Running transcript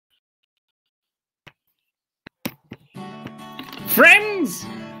Friends,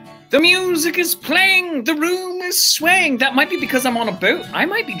 the music is playing, the room is swaying. That might be because I'm on a boat. I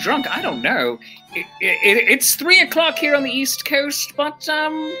might be drunk, I don't know. It's 3 o'clock here on the East Coast, but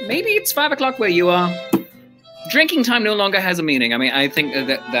maybe it's 5 o'clock where you are. Drinking time no longer has a meaning. I mean, I think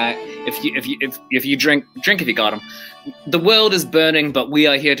that if you drink if you got 'em. The world is burning, but we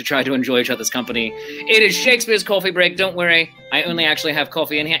are here to try to enjoy each other's company. It is Shakespeare's coffee break. Don't worry, I only actually have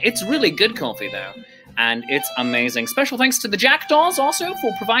coffee in here. It's really good coffee, though, and it's amazing. Special thanks to the Jackdaws also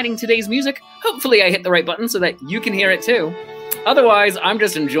for providing today's music. Hopefully I hit the right button so that you can hear it too. Otherwise, I'm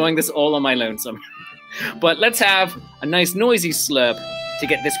just enjoying this all on my lonesome. But let's have a nice noisy slurp to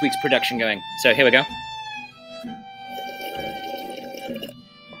get this week's production going. So here we go.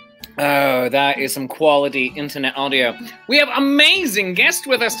 Oh, that is some quality internet audio. We have amazing guests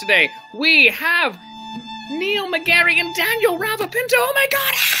with us today. We have Neil McGarry and Daniel Ravipinto. Oh my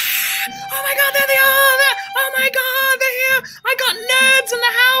God! Oh my God, there they are! Oh my God, they're here! I got nerds in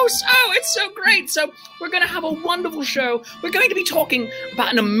the house! Oh, it's so great! So we're going to have a wonderful show. We're going to be talking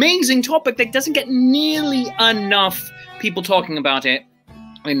about an amazing topic that doesn't get nearly enough people talking about it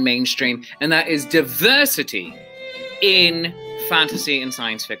in mainstream, and that is diversity in fantasy and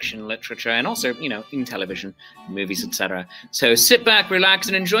science fiction literature, and also, you know, in television, movies, etc. So sit back, relax,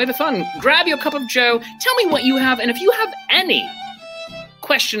 and enjoy the fun. Grab your cup of joe, tell me what you have, and if you have any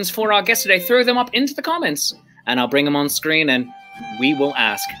questions for our guest today, throw them up into the comments, and I'll bring them on screen, and we will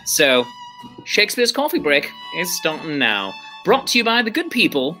ask. So, Shakespeare's Coffee Break is starting now. Brought to you by the good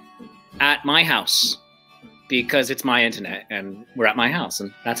people at my house, because it's my internet, and we're at my house,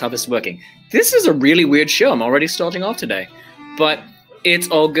 and that's how this is working. This is a really weird show. I'm already starting off today. But it's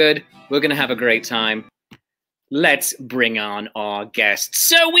all good. We're going to have a great time. Let's bring on our guests.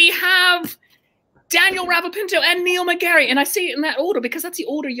 So we have Daniel Ravipinto and Neil McGarry. And I say it in that order because that's the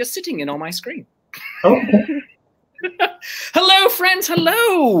order you're sitting in on my screen. Oh. Hello, friends.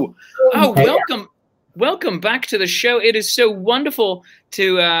 Hello. Oh, welcome. Welcome back to the show. It is so wonderful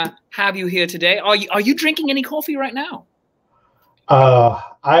to have you here today. Are you drinking any coffee right now?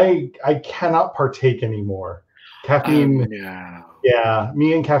 I cannot partake anymore. Caffeine, no. Yeah,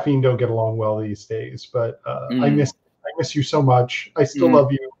 me and caffeine don't get along well these days, but I miss you so much. I still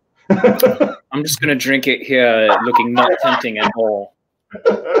love you. I'm just gonna drink it here, looking not tempting at all.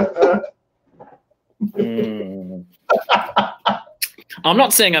 I'm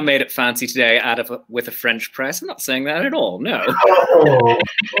not saying I made it fancy today with a French press. I'm not saying that at all. No.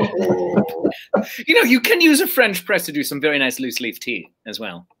 You know, you can use a French press to do some very nice loose leaf tea as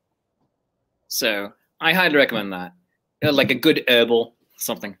well. So I highly recommend that. Like a good herbal,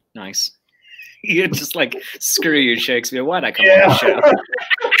 something nice. You're just like, screw you, Shakespeare. Why'd I come on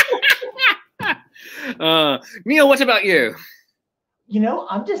the show? Neil, what about you? You know,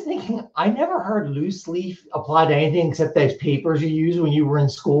 I'm just thinking, I never heard loose leaf apply to anything except those papers you used when you were in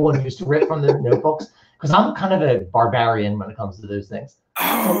school and used to rip from the notebooks. Because I'm kind of a barbarian when it comes to those things.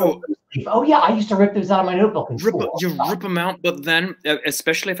 Oh yeah, I used to rip those out of my notebook in school. You rip them out, but then,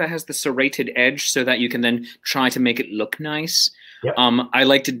 especially if it has the serrated edge, so that you can then try to make it look nice. Yep. I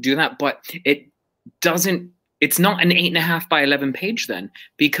like to do that, but it doesn't. It's not an 8.5 by 11 page then,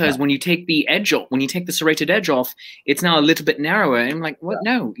 because when you take the edge off, when you take the serrated edge off, it's now a little bit narrower. And I'm like, what?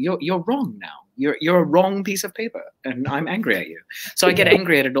 No, you're wrong now. You're a wrong piece of paper, and I'm angry at you. So I get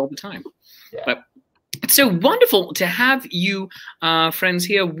angry at it all the time. Yeah. But it's so wonderful to have you, friends,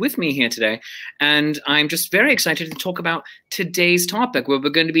 here with me here today. And I'm just very excited to talk about today's topic, where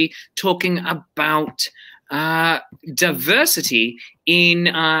we're going to be talking about diversity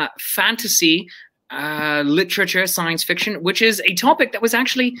in fantasy literature, science fiction, which is a topic that was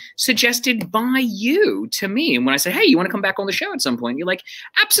actually suggested by you to me. And when I said, hey, you want to come back on the show at some point? You're like,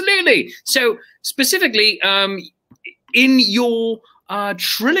 absolutely. So specifically, in your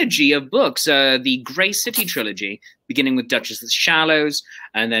trilogy of books, the Grey City trilogy, beginning with Duchess of the Shallows,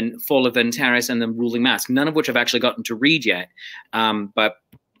 and then Fall of Ventarus, and then Ruling Mask, none of which I've actually gotten to read yet. But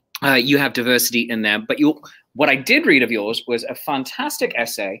you have diversity in there. But what I did read of yours was a fantastic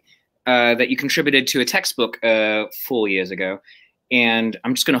essay that you contributed to a textbook 4 years ago. And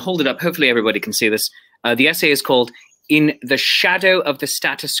I'm just going to hold it up. Hopefully everybody can see this. The essay is called In the Shadow of the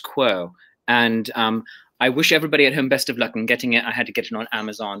Status Quo. And I wish everybody at home best of luck in getting it. I had to get it on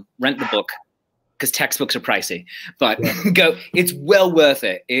Amazon. Rent the book, because textbooks are pricey. But go, it's well worth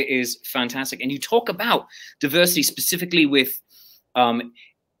it. It is fantastic. And you talk about diversity specifically with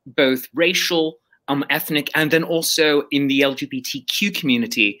both racial, ethnic, and then also in the LGBTQ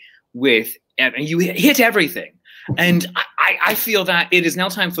community with, and you hit everything. And I feel that it is now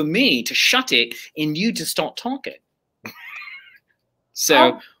time for me to shut it and you to start talking.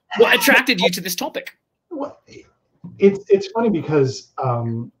 So what attracted you to this topic? It's funny because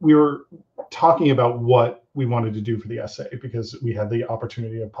we were talking about what we wanted to do for the essay because we had the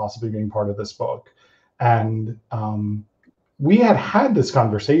opportunity of possibly being part of this book, and we had this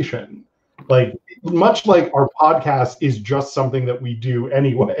conversation, like much like our podcast is just something that we do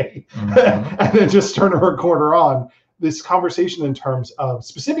anyway, and then just turn a recorder on. This conversation in terms of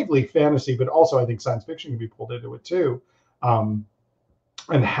specifically fantasy, but also I think science fiction can be pulled into it too, and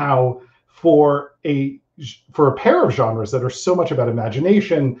how for a pair of genres that are so much about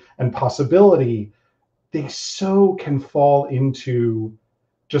imagination and possibility, they so can fall into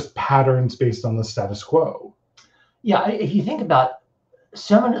just patterns based on the status quo. Yeah, if you think about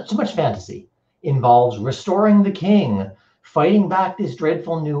so much fantasy involves restoring the king, fighting back this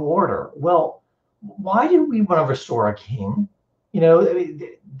dreadful new order. Well, why do we want to restore a king? You know,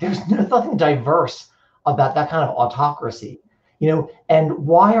 there's nothing diverse about that kind of autocracy. You know, and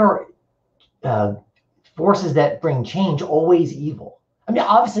why are forces that bring change always evil? I mean,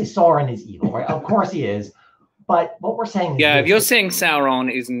 obviously Sauron is evil, right? Of course he is. But what we're saying is... Yeah, if you're saying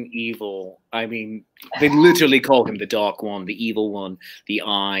Sauron isn't evil, I mean, they literally call him the Dark One, the Evil One, the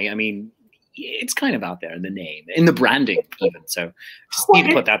Eye. I mean, it's kind of out there in the name, in the branding even. So just need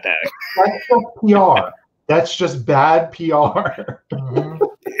to put that there. That's just PR. That's just bad PR.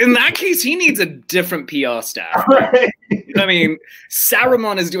 In that case, he needs a different PR staff. Right. I mean,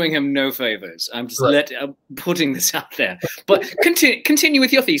 Saruman is doing him no favors. I'm just putting this out there. But continue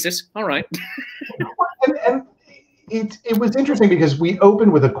with your thesis. All right. And it was interesting because we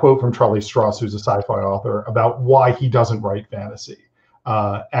opened with a quote from Charlie Stross, who's a sci-fi author, about why he doesn't write fantasy.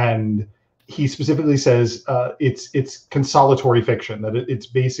 And he specifically says it's consolatory fiction, that it's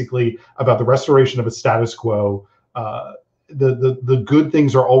basically about the restoration of a status quo. The good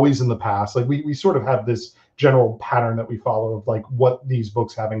things are always in the past. Like we sort of have this general pattern that we follow of like what these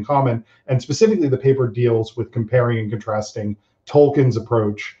books have in common. And specifically the paper deals with comparing and contrasting Tolkien's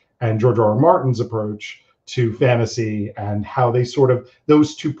approach and George R.R. Martin's approach to fantasy, and how they sort of,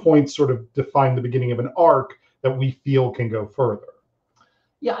 those 2 points sort of define the beginning of an arc that we feel can go further.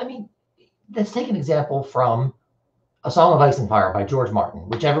 Yeah, I mean, let's take an example from A Song of Ice and Fire by George Martin,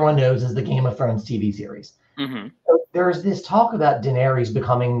 which everyone knows is the Game of Thrones TV series. So there's this talk about Daenerys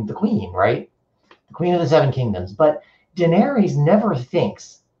becoming the queen, right? The queen of the Seven Kingdoms. But Daenerys never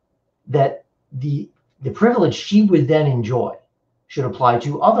thinks that the privilege she would then enjoy should apply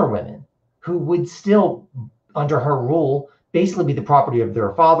to other women who would still, under her rule, basically be the property of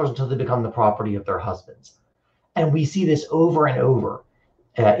their fathers until they become the property of their husbands. And we see this over and over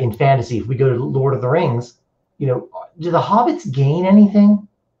in fantasy. If we go to Lord of the Rings, you know, do the hobbits gain anything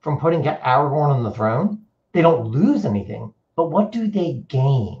from putting Aragorn on the throne? They don't lose anything, but what do they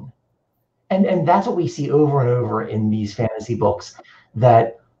gain? And that's what we see over and over in these fantasy books,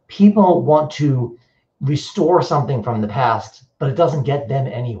 that people want to restore something from the past, but it doesn't get them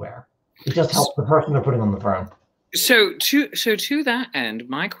anywhere. It just helps the person they're putting on the throne. So to that end,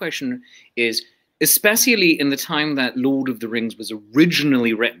 my question is, especially in the time that Lord of the Rings was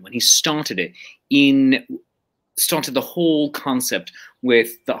originally written, when he started it, started the whole concept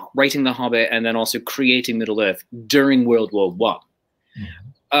with writing The Hobbit and then also creating Middle-earth during World War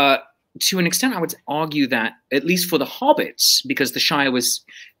I. To an extent, I would argue that, at least for the hobbits, because the Shire was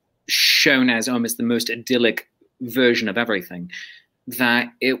shown as almost the most idyllic version of everything,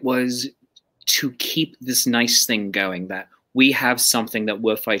 that it was to keep this nice thing going, that we have something that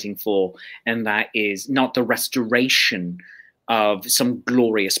we're fighting for, and that is not the restoration of some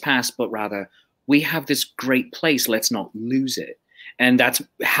glorious past, but rather we have this great place, let's not lose it. And that's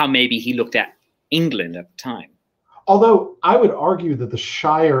how maybe he looked at England at the time. Although I would argue that the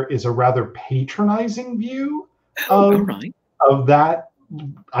Shire is a rather patronizing view of that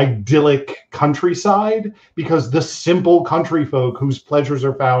idyllic countryside, because the simple country folk whose pleasures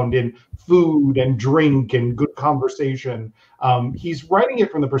are found in food and drink and good conversation, he's writing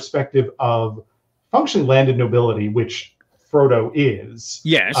it from the perspective of functionally landed nobility, which Frodo is.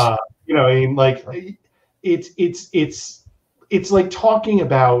 Yes. You know, I mean, like it's like talking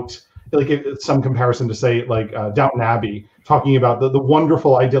about, like some comparison to say like Downton Abbey, talking about the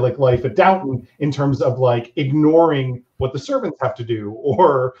wonderful idyllic life at Downton in terms of like ignoring what the servants have to do,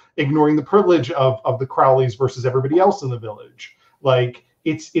 or ignoring the privilege of the Crowleys versus everybody else in the village. Like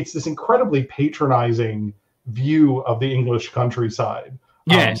it's this incredibly patronizing view of the English countryside.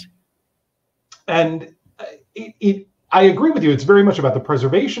 Yes. And I agree with you. It's very much about the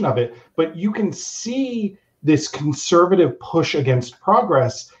preservation of it, but you can see this conservative push against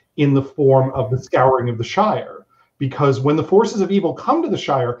progress in the form of the scouring of the Shire. Because when the forces of evil come to the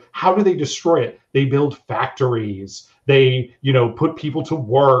Shire, how do they destroy it? They build factories. They, you know, put people to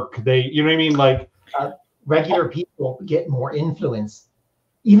work. They, you know what I mean? Like, regular people get more influence,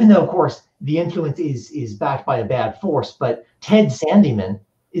 even though, of course, the influence is backed by a bad force. But Ted Sandyman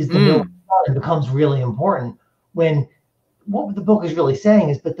is the middle and becomes really important when what the book is really saying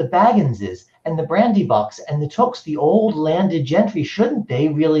is, but the Bagginses and the Brandybucks and the Tooks, the old landed gentry, shouldn't they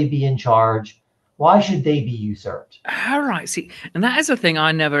really be in charge? Why should they be usurped? All right. See, and that is a thing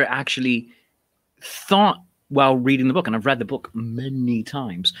I never actually thought while reading the book, and I've read the book many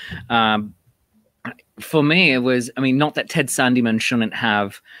times. For me, it was, I mean, not that Ted Sandyman shouldn't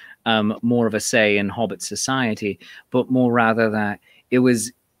have more of a say in Hobbit society, but more rather that it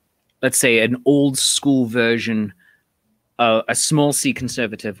was, let's say, an old school version, a small c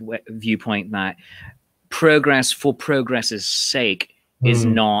conservative viewpoint that progress for progress's sake is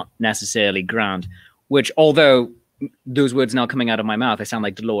not necessarily grand, which, although those words now coming out of my mouth, I sound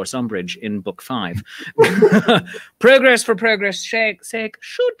like Dolores Umbridge in book 5. Progress for progress sake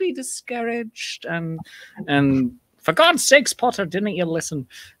should be discouraged, and for God's sakes, Potter, didn't you listen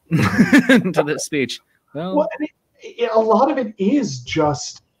to the speech? Well, I mean, a lot of it is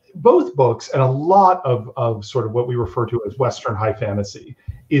just both books, and a lot of sort of what we refer to as Western high fantasy.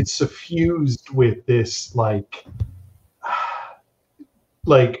 It's suffused with this like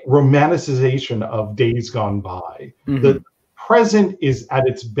romanticization of days gone by. The present is at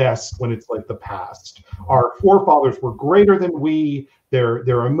its best when it's like the past. Our forefathers were greater than we.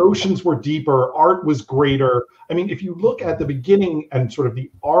 Their emotions were deeper. Art was greater. I mean, if you look at the beginning and sort of the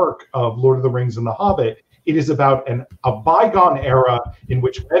arc of Lord of the Rings and The Hobbit, it is about a bygone era in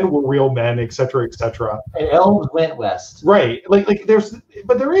which men were real men, et cetera, et cetera. And elves went west. Right. There's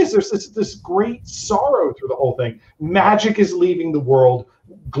this great sorrow through the whole thing. Magic is leaving the world.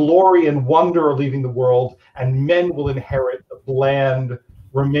 Glory and wonder are leaving the world, and men will inherit the bland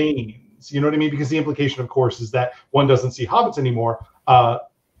remains. You know what I mean? Because the implication, of course, is that one doesn't see hobbits anymore.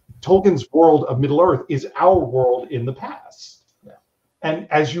 Tolkien's world of Middle-earth is our world in the past. And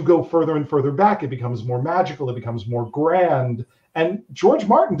as you go further and further back, it becomes more magical, it becomes more grand. And George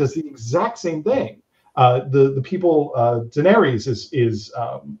Martin does the exact same thing. The people Daenerys is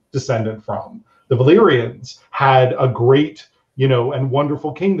descendant from, the Valyrians, had a great, and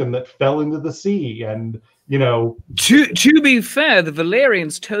wonderful kingdom that fell into the sea. And, To be fair, the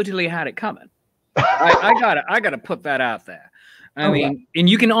Valyrians totally had it coming. I gotta put that out there. I mean, and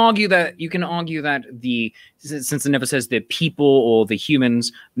you can argue that since it never says the people or the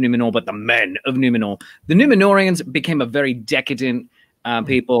humans of Numenor, but the men of Numenor, the Numenorians became a very decadent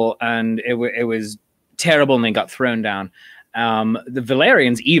people, and it was terrible, and they got thrown down. The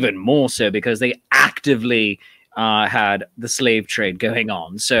Valyrians even more so, because they actively had the slave trade going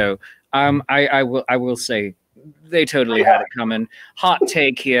on. So I will say they totally had it coming. Hot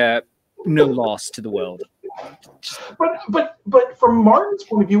take here, no loss to the world. But from Martin's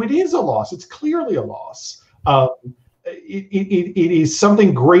point of view, it is a loss. It's clearly a loss. It is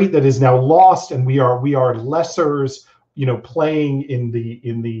something great that is now lost, and we are lessers, playing in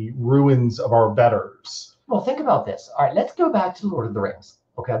the ruins of our betters. Well, think about this. All right, let's go back to Lord of the Rings.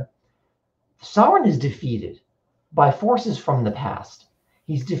 Okay, Sauron is defeated by forces from the past.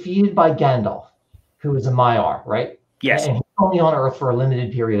 He's defeated by Gandalf, who is a Maiar, right? Yes. And he's only on Earth for a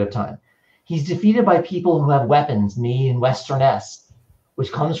limited period of time. He's defeated by people who have weapons made in Western S,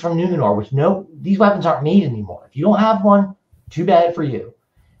 which comes from Numenor, these weapons aren't made anymore. If you don't have one, too bad for you.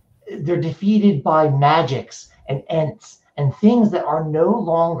 They're defeated by magics and ents and things that are no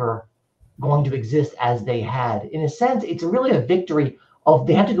longer going to exist as they had. In a sense, it's really a victory of,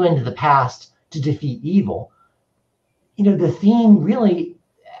 they have to go into the past to defeat evil. The theme really,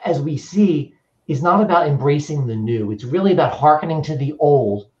 as we see, is not about embracing the new. It's really about hearkening to the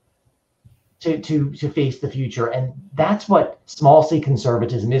old to face the future. And that's what small c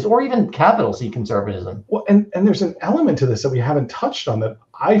conservatism is, or even capital C conservatism. Well, and there's an element to this that we haven't touched on that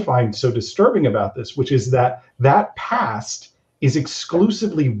I find so disturbing about this, which is that past is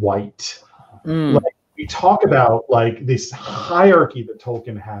exclusively white. Like, we talk about this hierarchy that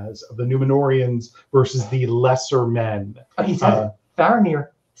Tolkien has of the Numenorians versus the lesser men. He says, Faramir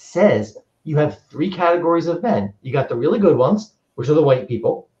says you have 3 categories of men. You got the really good ones, which are the white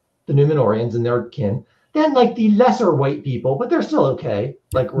people, the Numenorians and their kin. Then the lesser white people, but they're still okay.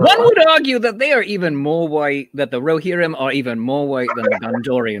 One would argue that they are even more white, that the Rohirrim are even more white than the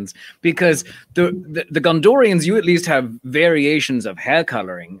Gondorians, because the Gondorians, you at least have variations of hair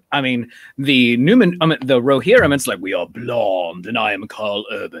coloring. I mean, the Rohirrim, it's like, we are blonde and I am Carl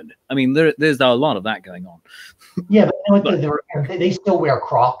Urban. I mean, there's a lot of that going on. Yeah, but they still wear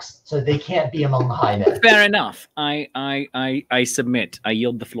Crocs, so they can't be among the high men. Fair enough. I submit. I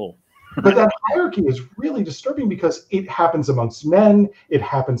yield the floor. But that hierarchy is really disturbing because it happens amongst men, it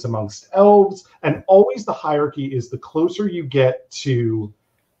happens amongst elves, and always the hierarchy is the closer you get to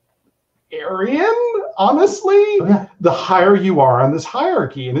Aryan, honestly, the higher you are on this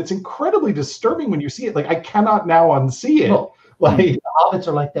hierarchy. And it's incredibly disturbing when you see it. Like, I cannot now unsee it. Well, like the hobbits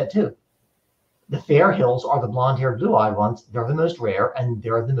are like that too. The fair hills are the blonde-haired, blue-eyed ones. They're the most rare, and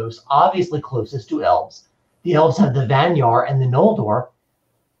they're the most obviously closest to elves. The elves have the Vanyar and the Noldor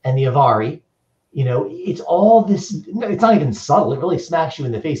and the Avari. You know, it's all this. It's not even subtle. It really smacks you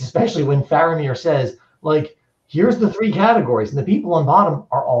in the face, especially when Faramir says, like, here's the 3 categories, and the people on bottom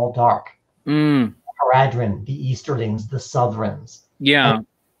are all dark. Haradrim, the Easterlings, the Southrons. Yeah.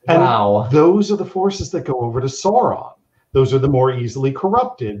 And wow. Those are the forces that go over to Sauron. Those are the more easily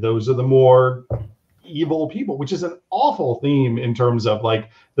corrupted. Those are the more evil people, which is an awful theme in terms of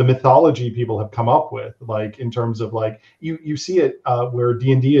like the mythology people have come up with. Like in terms of like you see it where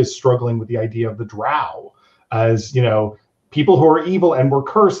D&D is struggling with the idea of the Drow as, you know, people who are evil and were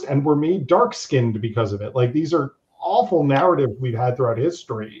cursed and were made dark skinned because of it. Like these are awful narratives we've had throughout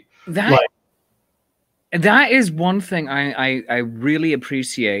history. That is one thing I really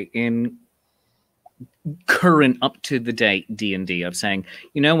appreciate in current up to the date D&D of saying,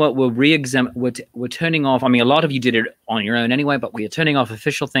 you know what, we're turning off. I mean, a lot of you did it on your own anyway, but we are turning off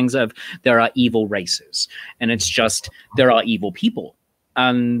official things of there are evil races, and it's just there are evil people,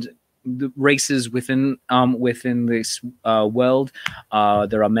 and the races within this world.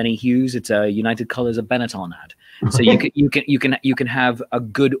 There are many hues. It's a United Colors of Benetton ad. So you can have a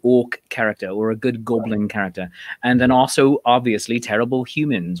good orc character or a good goblin character, and then also obviously terrible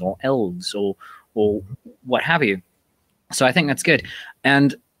humans or elves or what have you. So I think that's good.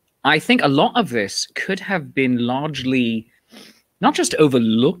 And I think a lot of this could have been largely not just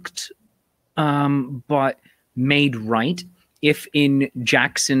overlooked, but made right if in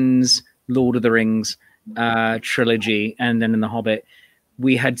Jackson's Lord of the Rings trilogy and then in The Hobbit,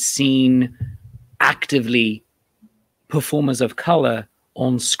 we had seen actively performers of color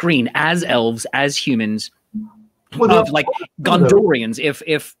on screen as elves, as humans, of like Gondorians.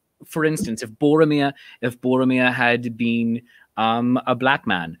 If for instance, if Boromir had been a black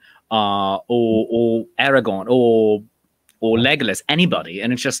man, or Aragorn, or Legolas, anybody,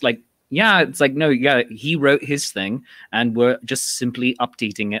 and it's just like, yeah, it's like, no, yeah, he wrote his thing, and we're just simply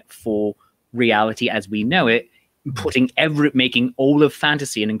updating it for reality as we know it, making all of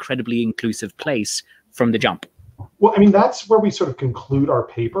fantasy an incredibly inclusive place from the jump. Well, I mean, that's where we sort of conclude our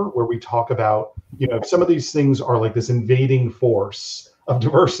paper, where we talk about, you know, some of these things are like this invading force of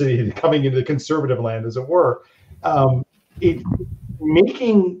diversity coming into the conservative land, as it were.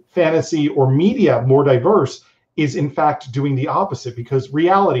 Making fantasy or media more diverse is in fact doing the opposite, because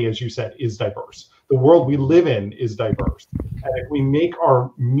reality, as you said, is diverse. The world we live in is diverse. And if we make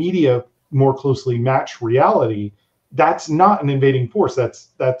our media more closely match reality, that's not an invading force.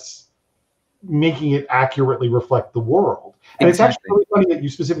 That's making it accurately reflect the world. And It's actually really funny that you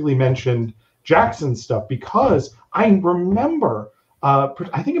specifically mentioned Jackson's stuff, because I remember,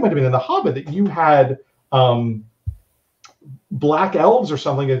 I think it might have been in The Hobbit, that you had black elves or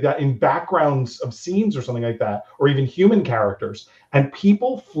something like that in backgrounds of scenes or something like that, or even human characters, and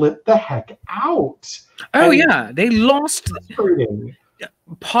people flipped the heck out. Oh, yeah, they lost.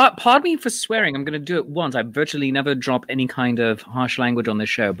 Pardon me for swearing. I'm going to do it once. I virtually never drop any kind of harsh language on this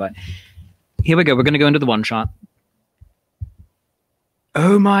show, but here we go. We're going to go into the one shot.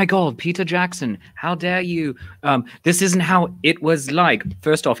 Oh my God, Peter Jackson, how dare you? This isn't how it was like.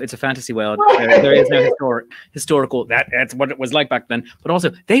 First off, it's a fantasy world. There is no historical. That's what it was like back then. But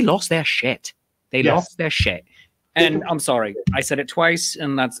also, they lost their shit. They lost their shit. And I'm sorry, I said it twice,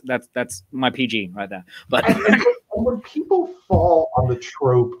 and that's my PG right there. But and when people fall on the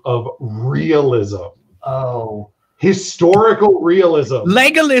trope of realism, historical realism,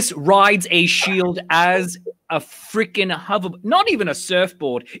 Legolas rides a shield as a freaking hoverboard, not even a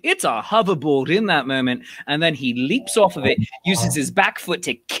surfboard. It's a hoverboard in that moment. And then he leaps off of it, uses his back foot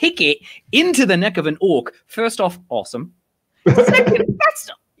to kick it into the neck of an orc. First off, awesome. Second,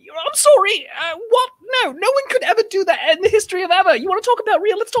 I'm sorry. What? No one could ever do that in the history of ever. You want to talk about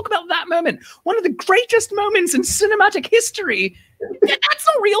real? Let's talk about that moment. One of the greatest moments in cinematic history. That's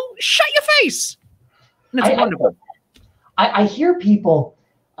not real. Shut your face. And it's wonderful. I hear people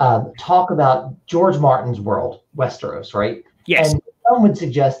talk about George Martin's world, Westeros, right? Yes. And some would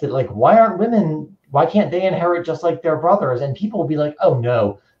suggest that, like, why can't they inherit just like their brothers? And people will be like, oh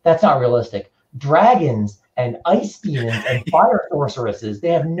no, that's not realistic. Dragons and ice demons and fire sorceresses, they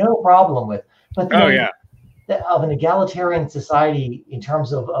have no problem with. But of an egalitarian society in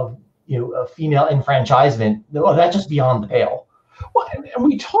terms of female enfranchisement, that's just beyond the pale. Well, and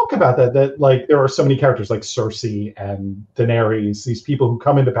we talk about that like there are so many characters like Cersei and Daenerys, these people who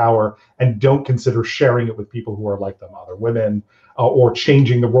come into power and don't consider sharing it with people who are like them, other women, or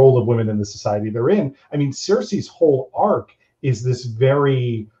changing the role of women in the society they're in. I mean, Cersei's whole arc is this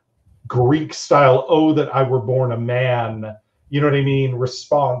very Greek style, oh, that I were born a man, you know what I mean,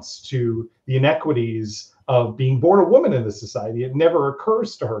 response to the inequities of being born a woman in this society. It never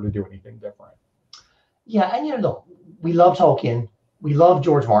occurs to her to do anything different. Yeah, and look, we love Tolkien, we love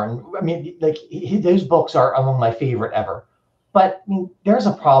George Martin. I mean, like those books are among my favorite ever. But I mean, there's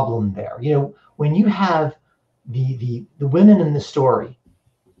a problem there. When you have the women in the story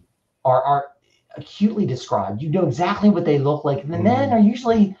are acutely described, you know exactly what they look like, and the men are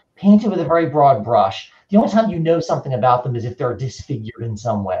usually painted with a very broad brush. The only time you know something about them is if they're disfigured in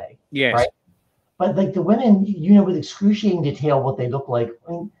some way. Yes. Right. But like the women, with excruciating detail what they look like.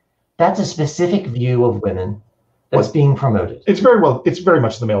 I mean, that's a specific view of women that's being promoted. It's very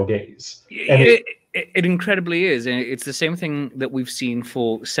much the male gaze. And it incredibly is. And it's the same thing that we've seen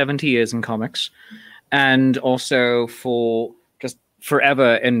for 70 years in comics and also for just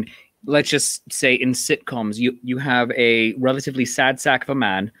forever. And let's just say in sitcoms, you have a relatively sad sack of a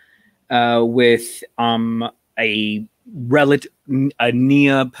man with a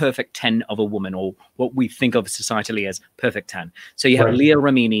near perfect 10 of a woman, or what we think of societally as perfect 10. So you have Leah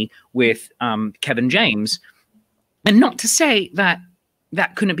Remini with Kevin James, and not to say that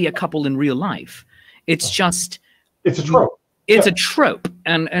couldn't be a couple in real life. It's just it's a trope. It's a trope,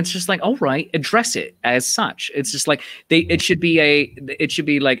 and it's just like, all right, address it as such. It's just like it should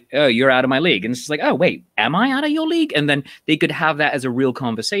be like, oh, you're out of my league, and it's just like, oh wait, am I out of your league? And then they could have that as a real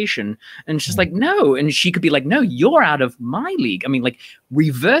conversation, and it's just like, no, and she could be like, no, you're out of my league. I mean, like,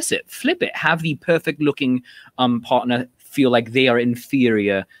 reverse it, flip it, have the perfect looking partner feel like they are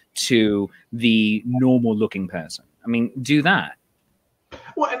inferior to the normal looking person. I mean, do that.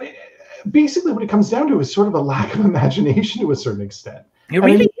 Well, I mean, basically what it comes down to is sort of a lack of imagination to a certain extent. It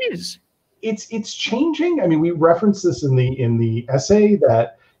really is. It's changing. I mean, we referenced this in the essay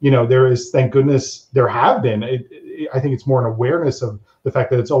that, there is, thank goodness, there have been. I think it's more an awareness of the fact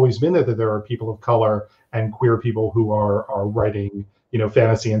that it's always been there, that there are people of color and queer people who are writing,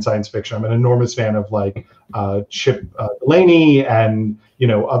 fantasy and science fiction. I'm an enormous fan of like Chip Delaney and,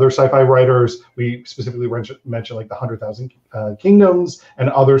 other sci-fi writers. We specifically mentioned like the 100,000 Kingdoms and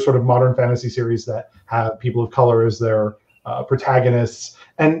other sort of modern fantasy series that have people of color as their protagonists.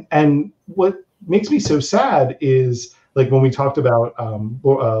 And what makes me so sad is, like, when we talked about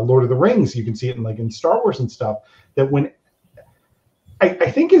Lord of the Rings, you can see it in Star Wars and stuff, that when I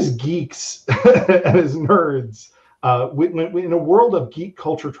think as geeks and as nerds, when in a world of geek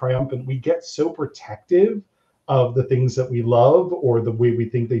culture triumphant, we get so protective of the things that we love or the way we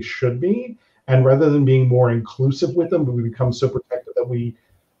think they should be, and rather than being more inclusive with them, we become so protective that we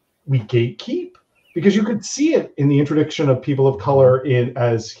gatekeep. Because you could see it in the introduction of people of color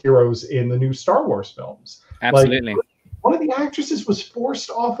as heroes in the new Star Wars films. Absolutely. Like, one of the actresses was forced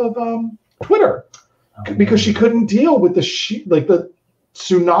off of Twitter because she couldn't deal with the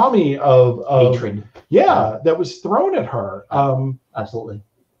tsunami of hatred. Yeah, that was thrown at her. Absolutely.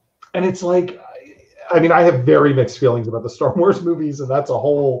 And it's like, I mean, I have very mixed feelings about the Star Wars movies, and that's a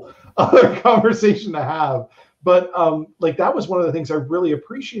whole other conversation to have. But like, that was one of the things I really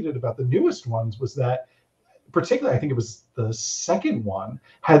appreciated about the newest ones, was that, particularly, I think it was the second one,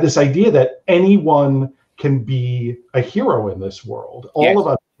 had this idea that anyone can be a hero in this world. All of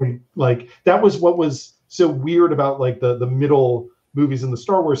us, like, that was what was so weird about like the middle movies in the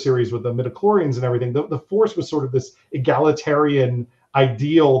Star Wars series with the midichlorians and everything. The Force was sort of this egalitarian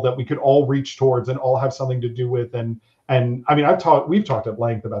ideal that we could all reach towards and all have something to do with. And I mean, we've talked at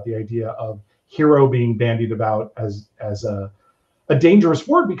length about the idea of hero being bandied about as a dangerous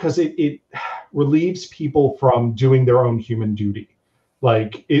word, because it relieves people from doing their own human duty.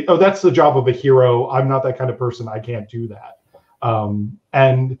 Like, that's the job of a hero. I'm not that kind of person. I can't do that.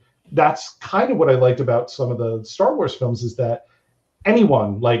 And that's kind of what I liked about some of the Star Wars films, is that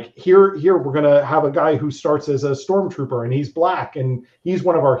anyone, like, here we're gonna have a guy who starts as a stormtrooper and he's black and he's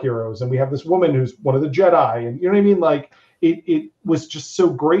one of our heroes, and we have this woman who's one of the Jedi, and you know what I mean? Like, it was just so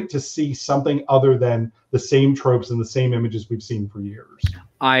great to see something other than the same tropes and the same images we've seen for years.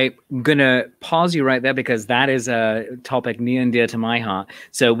 I'm gonna pause you right there, because that is a topic near and dear to my heart.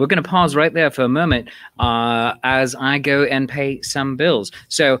 So we're gonna pause right there for a moment as I go and pay some bills.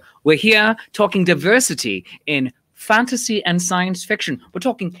 So we're here talking diversity in fantasy and science fiction. We're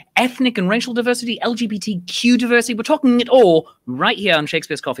talking ethnic and racial diversity, LGBTQ diversity. We're talking it all right here on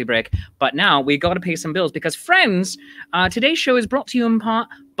Shakespeare's Coffee Break. But now we got to pay some bills, because, friends, today's show is brought to you in part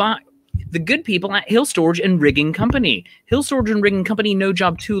by the good people at Hill Storage and Rigging Company. Hill Storage and Rigging Company, no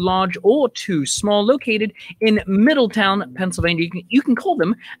job too large or too small, located in Middletown, Pennsylvania. You can call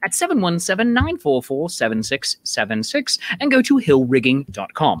them at 717-944-7676 and go to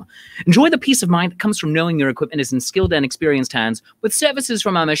hillrigging.com. Enjoy the peace of mind that comes from knowing your equipment is in skilled and experienced hands with services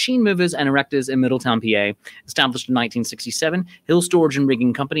from our machine movers and erectors in Middletown, PA. Established in 1967, Hill Storage and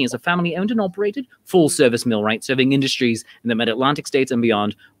Rigging Company is a family-owned and operated full-service millwright serving industries in the Mid-Atlantic states and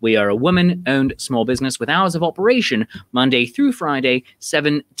beyond. We are a woman-owned small business with hours of operation Monday through Friday,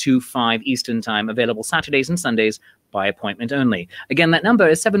 7 to 5 Eastern Time, available Saturdays and Sundays by appointment only. Again, that number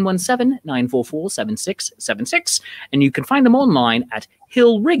is 717-944-7676, and you can find them online at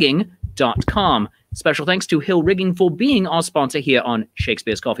hillrigging.com. Special thanks to Hill Rigging for being our sponsor here on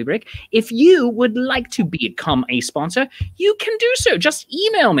Shakespeare's Coffee Break. If you would like to become a sponsor, you can do so. Just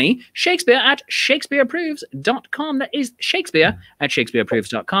email me, shakespeare@shakespeareapproves.com. That is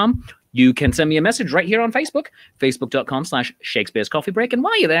shakespeare@shakespeareapproves.com. You can send me a message right here on Facebook, facebook.com/Shakespeare's Coffee Break. And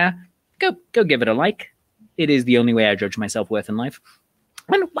while you're there, go give it a like. It is the only way I judge my self-worth in life.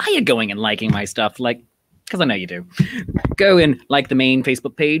 And why are you going and liking my stuff? Because I know you do. Go and like the main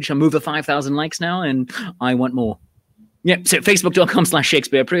Facebook page. I'm over 5,000 likes now, and I want more. Yeah, so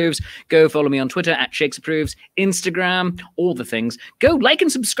facebook.com/ShakespeareApproves. Go follow me on Twitter @ShakesApproves, Instagram, all the things. Go like and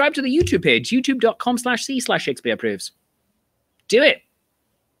subscribe to the YouTube page, youtube.com/C/ShakespeareApproves. Do it.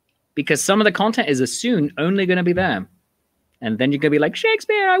 Because some of the content is soon only going to be there. And then you're going to be like,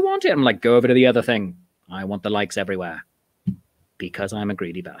 Shakespeare, I want it. I'm like, go over to the other thing. I want the likes everywhere. Because I'm a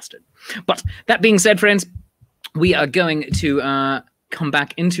greedy bastard. But that being said, friends, we are going to come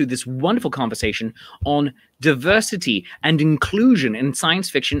back into this wonderful conversation on diversity and inclusion in science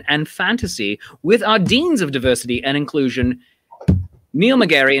fiction and fantasy with our deans of diversity and inclusion, Neil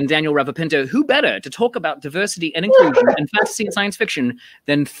McGarry and Daniel Ravipinto. Who better to talk about diversity and inclusion in fantasy and science fiction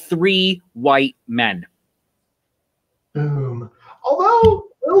than three white men? Boom. Although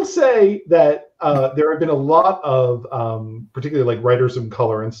I'll say that there have been a lot of particularly like writers of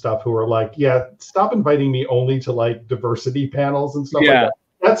color and stuff who are like, yeah, stop inviting me only to like diversity panels and stuff like that.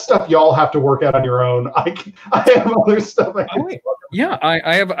 That stuff y'all have to work out on your own. I have other stuff. I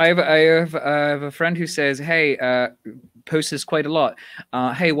have a friend who says, hey, posts this quite a lot.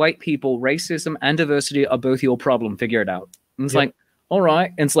 Hey, white people, racism and diversity are both your problem. Figure it out. And it's like, all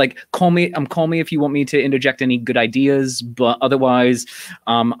right. And it's like, call me if you want me to interject any good ideas, but otherwise,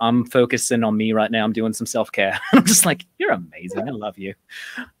 I'm focusing on me right now. I'm doing some self-care. I'm just like, you're amazing. I love you.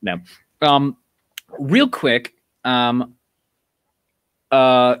 No. Real quick, fast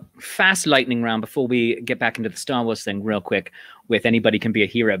lightning round before we get back into the Star Wars thing real quick with anybody can be a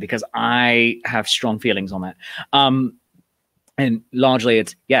hero, because I have strong feelings on that. And largely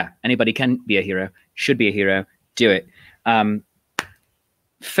it's, yeah, anybody can be a hero, should be a hero, do it.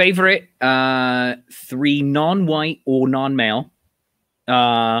 Favorite three non-white or non-male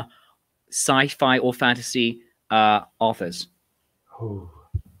sci-fi or fantasy authors? Oh.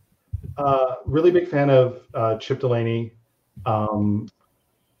 Really big fan of Chip Delaney. Lynn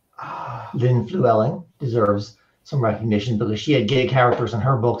Fluellen deserves some recognition because she had gay characters in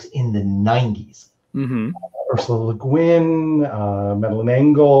her books in the 90s. Mm-hmm. Ursula Le Guin, Madeleine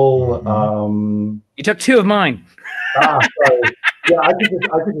Engel. Mm-hmm. You took two of mine. Sorry. Yeah, I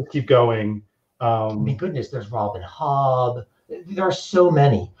could just keep going. I mean, goodness, there's Robin Hobb. There are so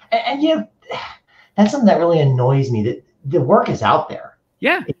many. And you know, that's something that really annoys me, that the work is out there.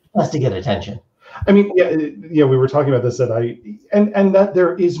 Yeah. It has to get attention. I mean, yeah, we were talking about this, that and that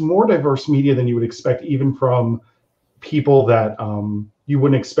there is more diverse media than you would expect, even from people that you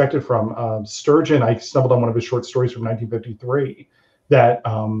wouldn't expect it from. Sturgeon, I stumbled on one of his short stories from 1953 that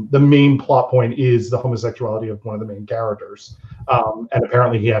the main plot point is the homosexuality of one of the main characters. And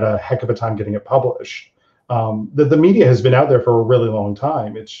apparently he had a heck of a time getting it published. The media has been out there for a really long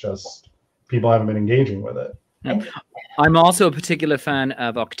time. It's just people haven't been engaging with it. I'm also a particular fan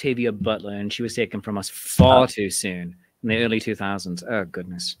of Octavia Butler, and she was taken from us far too soon in the early 2000s. Oh,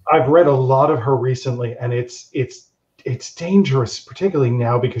 goodness. I've read a lot of her recently, and it's dangerous, particularly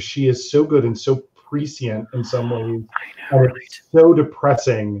now, because she is so good and so prescient in some ways. I know, and it's so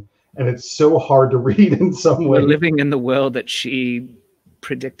depressing, and it's so hard to read in some ways. We're living in the world that she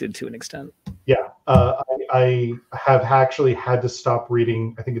predicted to an extent. Yeah. I have actually had to stop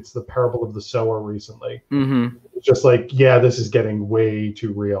reading, I think it's The Parable of the Sower recently. Mm-hmm. It's just like, yeah, this is getting way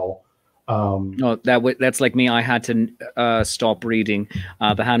too real. No, that's like me. I had to stop reading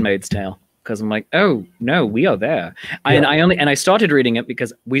The Handmaid's Tale, because I'm like, oh no, we are there. And I started reading it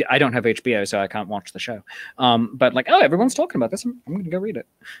because I don't have HBO, so I can't watch the show. But like, oh, everyone's talking about this. I'm gonna go read it.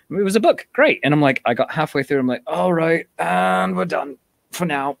 It was a book, great. And I'm like, I got halfway through. I'm like, all right, and we're done for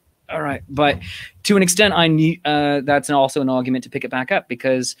now. All right, but to an extent, I need that's also an argument to pick it back up,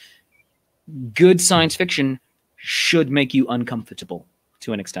 because good science fiction should make you uncomfortable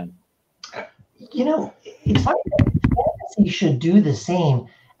to an extent. You know, it's funny that fantasy should do the same,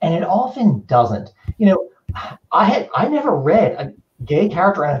 and it often doesn't. You know, I never read a gay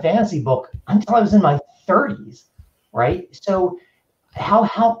character in a fantasy book until I was in my 30s, right? So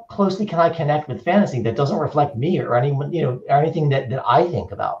how closely can I connect with fantasy that doesn't reflect me or anyone, you know, or anything that I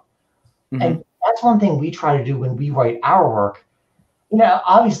think about? Mm-hmm. And that's one thing we try to do when we write our work. You know,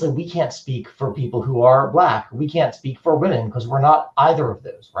 obviously we can't speak for people who are Black. We can't speak for women because we're not either of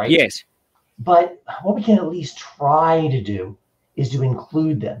those, right? Yes. But what we can at least try to do is to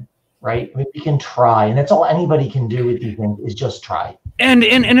include them, right? I mean, we can try, and that's all anybody can do with these things is just try. And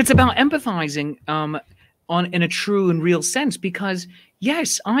it's about empathizing in a true and real sense, because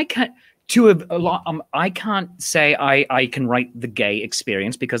yes, I can't I can't say I can write the gay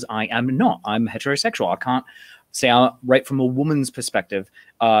experience, because I am not. I'm heterosexual. I can't say I write from a woman's perspective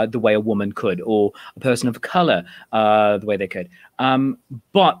the way a woman could, or a person of color the way they could.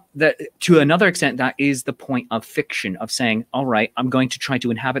 But to another extent, that is the point of fiction, of saying, all right, I'm going to try to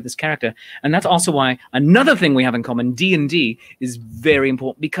inhabit this character. And that's also why another thing we have in common, D&D, is very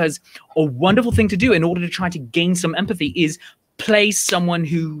important, because a wonderful thing to do in order to try to gain some empathy is play someone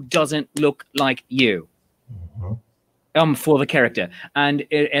who doesn't look like you. For the character. And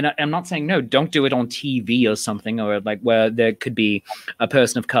I'm not saying, no, don't do it on TV or something, or like where there could be a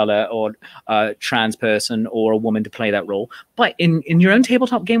person of color or a trans person or a woman to play that role. But in your own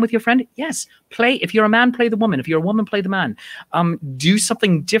tabletop game with your friend, yes, play. If you're a man, play the woman. If you're a woman, play the man. Do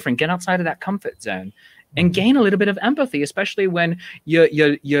something different. Get outside of that comfort zone and gain a little bit of empathy, especially when your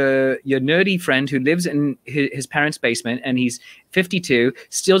nerdy friend who lives in his parents' basement and he's 52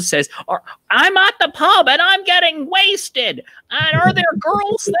 still says, I'm at the pub and I'm getting wasted. And are there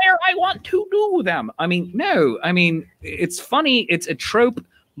girls there? I want to do them. I mean, no. I mean, it's funny. It's a trope.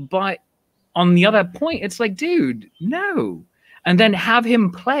 But on the other point, it's like, dude, no. And then have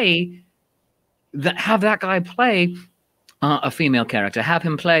him play, have that guy play a female character, have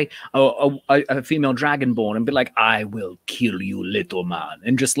him play a female dragonborn and be like, I will kill you, little man,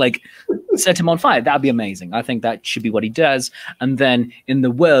 and just like set him on fire. That'd be amazing. I think that should be what he does. And then in the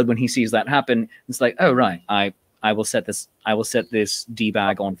world, when he sees that happen, it's like, oh right, I will set this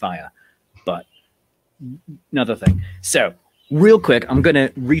D-bag on fire. But another thing. So real quick, I'm going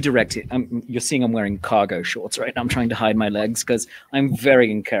to redirect it. You're seeing I'm wearing cargo shorts right now. I'm trying to hide my legs because I'm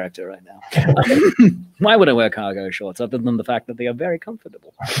very in character right now. Why would I wear cargo shorts other than the fact that they are very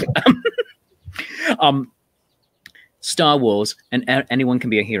comfortable? Star Wars and anyone can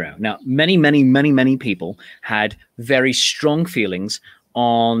be a hero. Now, many people had very strong feelings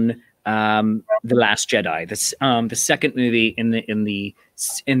on The Last Jedi, the second movie in the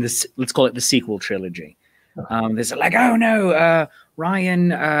let's call it the sequel trilogy. There's like, oh no,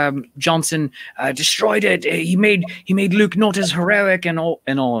 Ryan Johnson destroyed it. He made Luke not as heroic and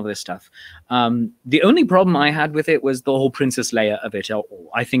all of this stuff. The only problem I had with it was the whole Princess Leia of it all.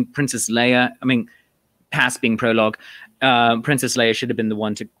 I think Princess Leia, I mean, past being prologue, Princess Leia should have been the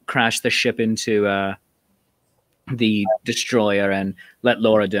one to crash the ship into the destroyer and let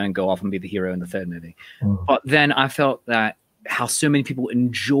Laura Dern go off and be the hero in the third movie. But then I felt that how so many people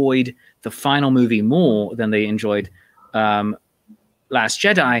enjoyed the final movie more than they enjoyed Last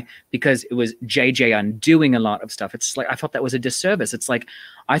Jedi, because it was JJ undoing a lot of stuff. It's like, I thought that was a disservice. It's like,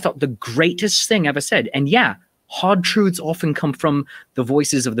 I thought the greatest thing ever said, and yeah, hard truths often come from the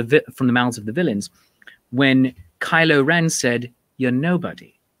voices of from the mouths of the villains. When Kylo Ren said, you're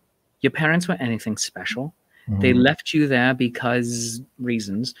nobody. Your parents weren't anything special. They left you there because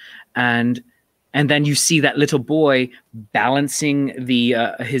reasons. And then you see that little boy balancing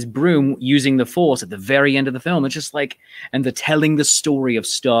his broom using the Force at the very end of the film. It's just like, and they're telling the story of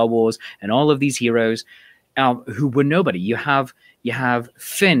Star Wars and all of these heroes who were nobody. You have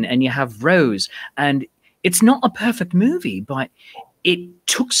Finn and you have Rose, and it's not a perfect movie, but it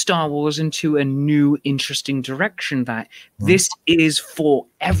took Star Wars into a new, interesting direction that this is for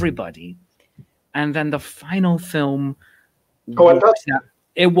everybody. And then the final film,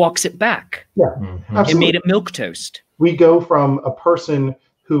 it walks it back. Yeah, absolutely. It made it milquetoast. We go from a person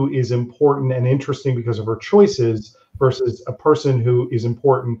who is important and interesting because of her choices versus a person who is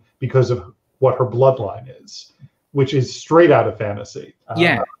important because of what her bloodline is, which is straight out of fantasy.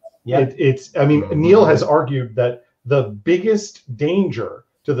 It's. I mean, Neil has argued that the biggest danger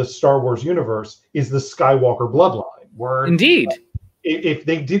to the Star Wars universe is the Skywalker bloodline. Indeed. If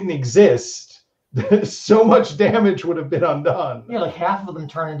they didn't exist, so much damage would have been undone. Yeah, like half of them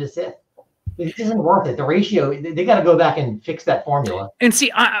turn into Sith. It isn't worth it. The ratio, they got to go back and fix that formula. And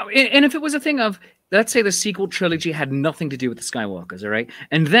see, and if it was a thing of, let's say the sequel trilogy had nothing to do with the Skywalkers, all right?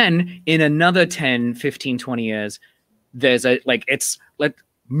 And then in another 10, 15, 20 years, there's a, like, it's like,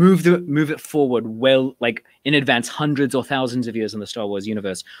 move it forward well, like in advance, hundreds or thousands of years in the Star Wars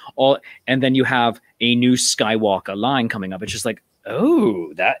universe. And then you have a new Skywalker line coming up. It's just like,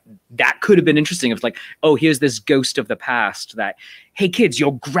 oh, that could have been interesting. It's like, oh, here's this ghost of the past that, hey kids,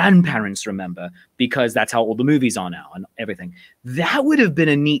 your grandparents remember, because that's how all the movies are now and everything. That would have been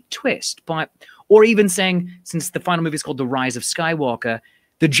a neat twist. Or even saying, since the final movie is called The Rise of Skywalker,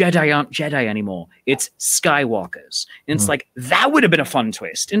 the Jedi aren't Jedi anymore. It's Skywalkers. And it's like, that would have been a fun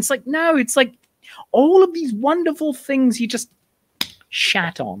twist. And it's like, no, it's like all of these wonderful things you just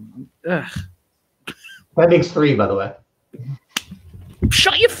shat on. Ugh. That makes 3, by the way.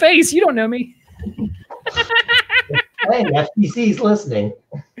 Shut your face. You don't know me. Hey, FTC's listening.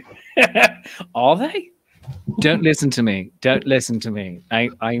 Are they? Don't listen to me. Don't listen to me.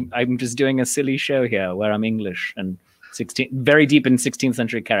 I'm just doing a silly show here where I'm English and very deep in 16th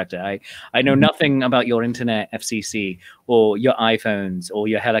century character. I know nothing about your internet, FCC, or your iPhones, or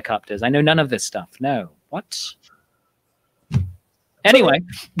your helicopters. I know none of this stuff. No. What? Anyway.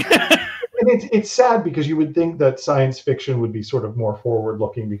 And it's sad because you would think that science fiction would be sort of more forward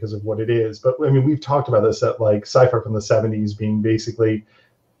looking because of what it is. But I mean, we've talked about this at like sci-fi from the 70s being basically,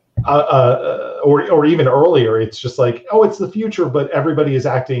 or even earlier, it's just like, oh, it's the future, but everybody is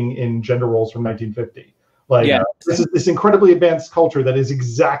acting in gender roles from 1950. Like, yeah. This is this incredibly advanced culture that is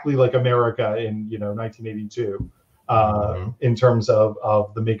exactly like America in 1982, in terms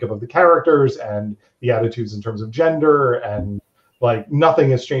of the makeup of the characters and the attitudes in terms of gender, and like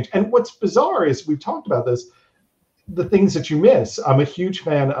nothing has changed. And what's bizarre is, we've talked about this, the things that you miss. I'm a huge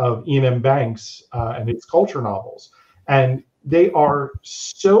fan of Ian M. Banks and his culture novels, and they are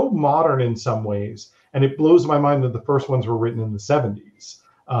so modern in some ways, and it blows my mind that the first ones were written in the 70s.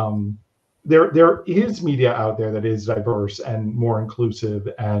 There is media out there that is diverse and more inclusive,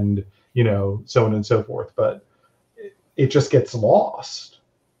 and so on and so forth, but it just gets lost.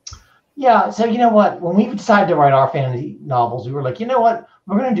 Yeah, so you know what? When we decided to write our fantasy novels, we were like, you know what?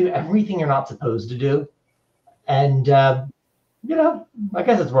 We're going to do everything you're not supposed to do, and I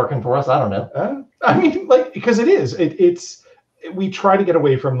guess it's working for us. I don't know. I mean, like, because it is. It's we try to get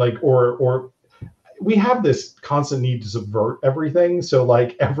away from like or. We have this constant need to subvert everything. So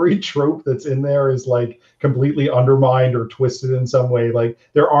like every trope that's in there is like completely undermined or twisted in some way. Like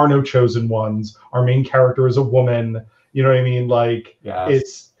there are no chosen ones. Our main character is a woman. You know what I mean? Like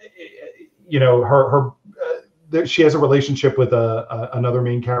it's, she has a relationship with another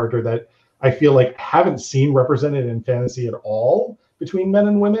main character that I feel like haven't seen represented in fantasy at all between men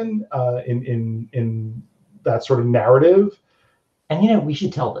and women in that sort of narrative. And we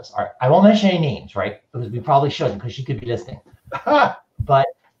should tell this. All right, I won't mention any names, right? Because we probably shouldn't, because she could be listening. But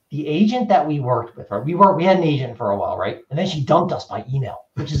the agent that we worked with, right? We had an agent for a while, right? And then she dumped us by email,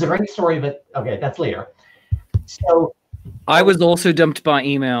 which is a great story, but okay, that's later. So I was also dumped by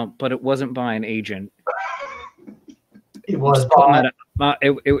email, but it wasn't by an agent. It was by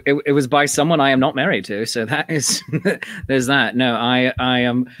it was by someone I am not married to, so that is there's that. No, I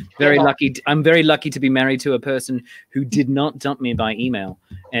am very lucky. I'm very lucky to be married to a person who did not dump me by email,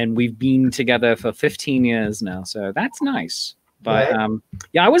 and we've been together for 15 years now, so that's nice. But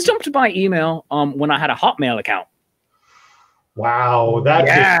I was dumped by email when I had a Hotmail account. Wow,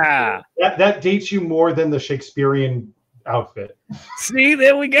 that dates you more than the Shakespearean outfit. See,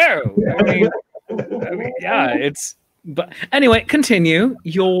 there we go. I mean, it's. But anyway, continue.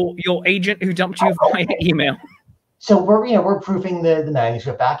 Your agent who dumped you via email. So we're proofing the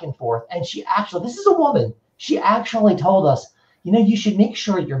manuscript back and forth, and she actually, this is a woman. She actually told us, you should make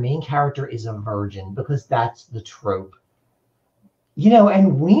sure your main character is a virgin, because that's the trope.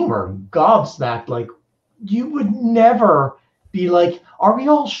 And we were gobsmacked. Like, you would never be like, are we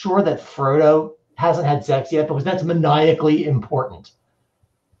all sure that Frodo hasn't had sex yet? Because that's maniacally important.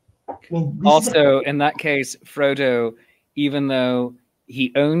 I mean, also, in that case, Frodo, even though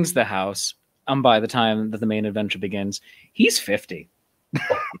he owns the house, and by the time that the main adventure begins, he's 50.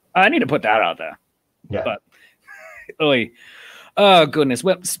 I need to put that out there. Yeah. But, oh, goodness.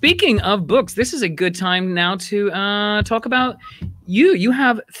 Well, speaking of books, this is a good time now to talk about you. You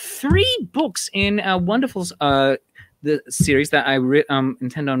have 3 books in a wonderful the series that I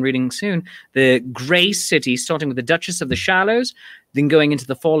intend on reading soon, The Grey City, starting with The Duchess of the Shallows, then going into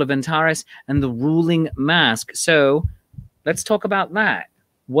The Fall of Antares and The Ruling Mask. So let's talk about that.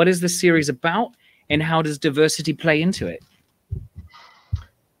 What is the series about, and how does diversity play into it?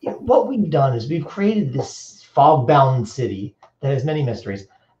 What we've done is we've created this fog-bound city that has many mysteries,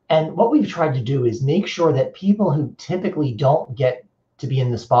 And what we've tried to do is make sure that people who typically don't get to be in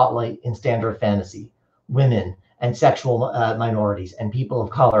the spotlight in standard fantasy, women and sexual minorities and people of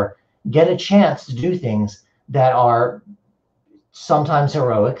color, get a chance to do things that are sometimes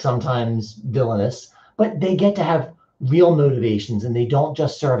heroic, sometimes villainous, but they get to have real motivations, and they don't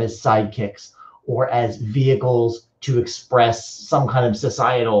just serve as sidekicks or as vehicles to express some kind of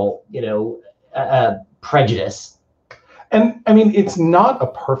societal, prejudice. And I mean, it's not a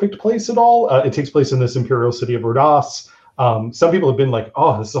perfect place at all. It takes place in this imperial city of Rodas. Some people have been like,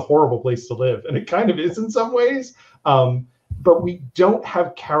 oh, this is a horrible place to live. And it kind of is in some ways. But we don't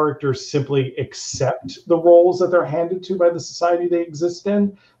have characters simply accept the roles that they're handed to by the society they exist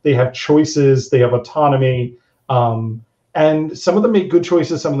in. They have choices, they have autonomy. And some of them make good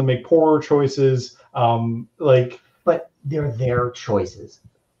choices, some of them make poorer choices. But they're their choices.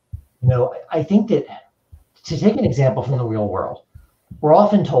 I think that, to take an example from the real world, we're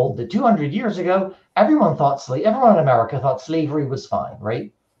often told that 200 years ago, everyone in America thought slavery was fine,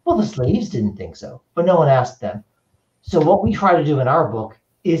 right? Well, the slaves didn't think so, but no one asked them. So what we try to do in our book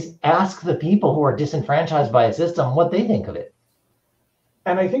is ask the people who are disenfranchised by a system what they think of it.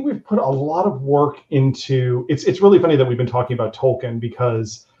 And I think we've put a lot of work into, it's really funny that we've been talking about Tolkien,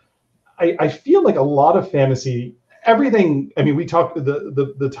 because I feel like a lot of fantasy, everything, I mean, we talked,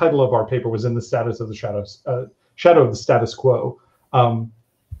 the title of our paper was In the Status of the Shadow of the Status Quo. A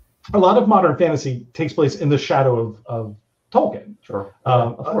lot of modern fantasy takes place in the shadow of Tolkien. Sure.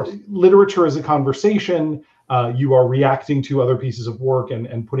 Of course. Literature is a conversation. You are reacting to other pieces of work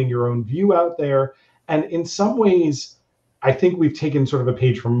and putting your own view out there. And in some ways, I think we've taken sort of a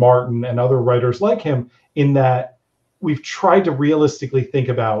page from Martin and other writers like him, in that we've tried to realistically think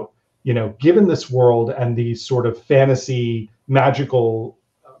about, given this world and these sort of fantasy magical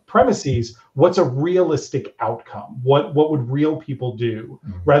premises, what's a realistic outcome? What would real people do,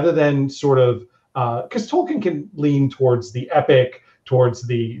 rather than sort of, because Tolkien can lean towards the epic, towards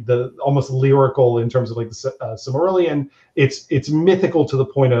the almost lyrical in terms of like the Silmarillion. It's mythical to the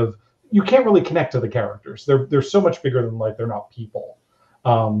point of you can't really connect to the characters. They're so much bigger than life. They're not people.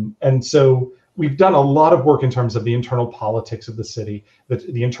 And so we've done a lot of work in terms of the internal politics of the city,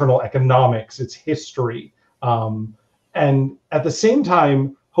 the internal economics, its history. And at the same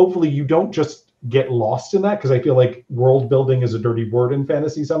time, hopefully you don't just get lost in that, because I feel like world building is a dirty word in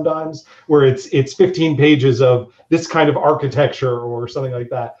fantasy sometimes, where it's 15 pages of this kind of architecture or something like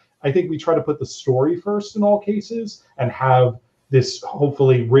that. I think we try to put the story first in all cases, and have this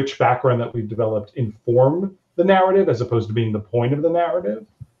hopefully rich background that we've developed inform the narrative, as opposed to being the point of the narrative.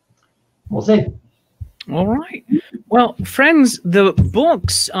 We'll see. All right. Well, friends, the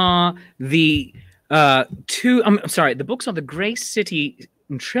books are the the books are the Grey City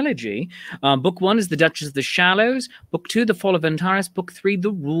trilogy. Book 1 is The Duchess of the Shallows. Book 2, The Fall of Antares. Book 3,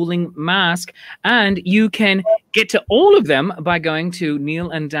 The Ruling Mask. And you can get to all of them by going to Neil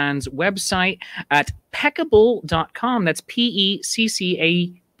and Dan's website at peccable.com. That's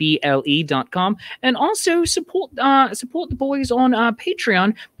PECCABLE.com. And also support the boys on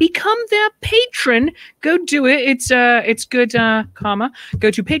Patreon. Become their patron. Go do it. It's good karma. Go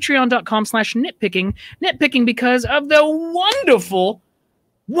to patreon.com/nitpicking. Nitpicking because of the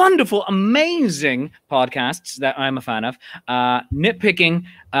wonderful, amazing podcasts that I'm a fan of. Nitpicking,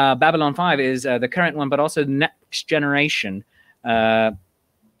 Babylon 5 is the current one, but also Next Generation.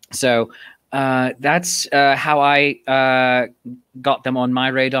 So that's how I got them on my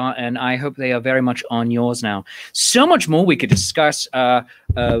radar, and I hope they are very much on yours now. So much more we could discuss.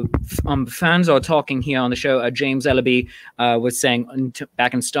 Fans are talking here on the show. James Ellaby was saying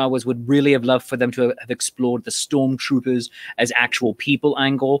back in Star Wars would really have loved for them to have explored the stormtroopers as actual people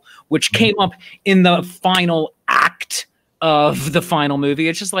angle, which came up in the final act of the final movie.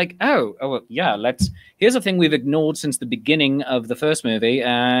 It's just like, oh yeah, here's a thing we've ignored since the beginning of the first movie,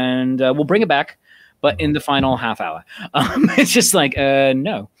 and we'll bring it back, but in the final half hour. It's just like,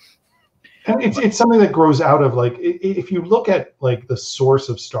 no. And it's something that grows out of, like, if you look at like the source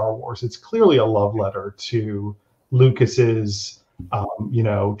of Star Wars, it's clearly a love letter to Lucas's,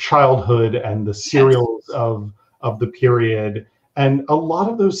 childhood and the serials of the period. And a lot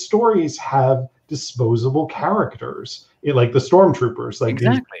of those stories have disposable characters, like the stormtroopers, like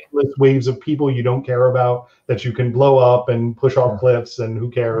these waves of people you don't care about that you can blow up and push off cliffs, and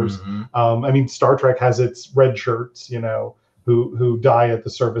who cares? I mean, Star Trek has its red shirts, who die at the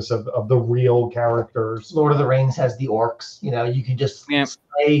service of the real characters. Lord of the Rings has the orcs. You can just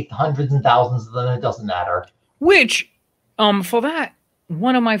slay hundreds and thousands of them, and it doesn't matter. Which, for that,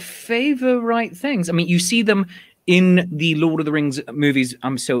 one of my favorite things. I mean, you see them in the Lord of the Rings movies,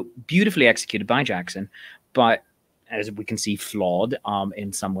 so beautifully executed by Jackson, but as we can see, flawed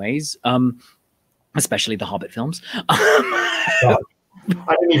in some ways, especially the Hobbit films. I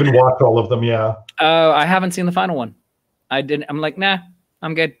didn't even watch all of them. Yeah. Oh, I haven't seen the final one. I didn't. I'm like, nah,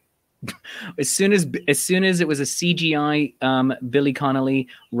 I'm good. As soon as it was a CGI Billy Connolly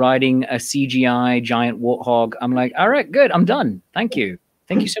riding a CGI giant warthog, I'm like, all right, good, I'm done. Thank you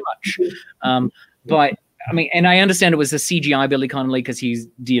so much. But I mean, and I understand it was a CGI Billy Connolly because he's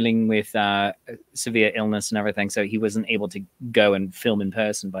dealing with severe illness and everything, so he wasn't able to go and film in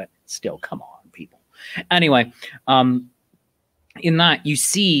person. But still, come on, people. Anyway, in that you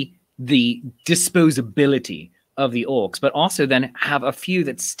see the disposability of the orcs, but also then have a few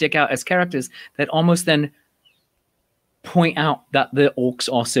that stick out as characters that almost then point out that the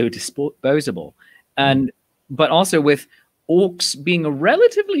orcs are so disposable. And but also with orcs being a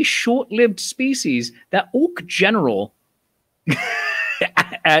relatively short-lived species, that orc general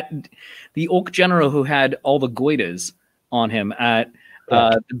the orc general who had all the goiters on him at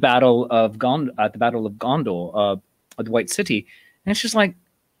the Battle of Gondor, at the White City, and it's just like,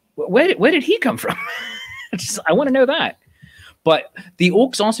 where did he come from? I want to know that. But the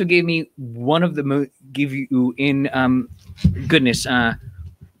orcs also gave me one of the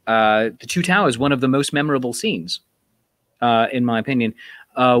the Two Towers, one of the most memorable scenes, in my opinion,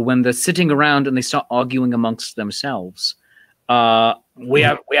 when they're sitting around and they start arguing amongst themselves. We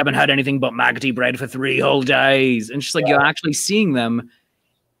haven't had anything but maggoty bread for 3 whole days, and just like you're actually seeing them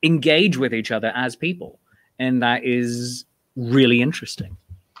engage with each other as people, and that is really interesting.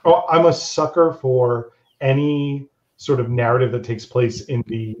 Oh, I'm a sucker for any sort of narrative that takes place in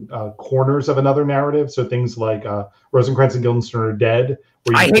the corners of another narrative. So things like Rosencrantz and Guildenstern Are Dead.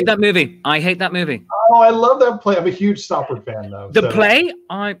 I hate that movie. Oh, I love that play. I'm a huge Stoppard fan, though. The play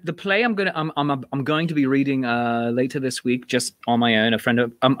I'm going to be reading later this week, just on my own.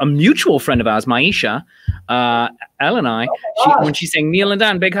 A mutual friend of ours, Maisha, Elle and I, when she's saying Neil and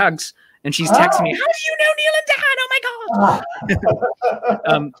Dan, big hugs, and she's texting me, how do you know Neil and Dan? Oh my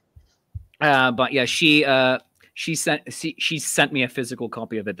god! But yeah, she sent me a physical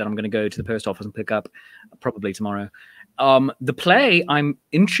copy of it that I'm going to go to the post office and pick up probably tomorrow. The play, I'm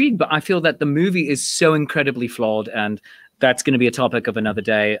intrigued, but I feel that the movie is so incredibly flawed, and that's going to be a topic of another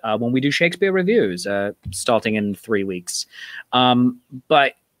day when we do Shakespeare reviews, starting in 3 weeks.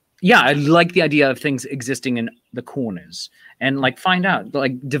 But yeah, I like the idea of things existing in the corners and like find out,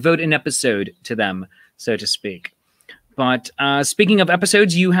 like devote an episode to them, so to speak. But speaking of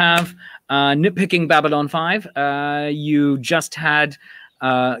episodes, you have Nitpicking Babylon 5. You just had,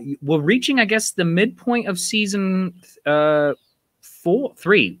 we're reaching, I guess, the midpoint of season 3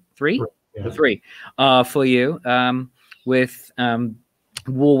 for you with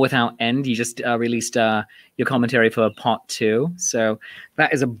War Without End. You just released your commentary for part 2. So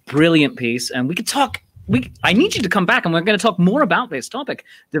that is a brilliant piece. And we could talk. I need you to come back, and we're going to talk more about this topic,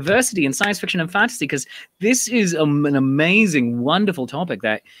 diversity in science fiction and fantasy, because this is an amazing, wonderful topic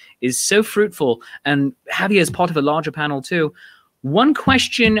that is so fruitful, and have you as part of a larger panel too. One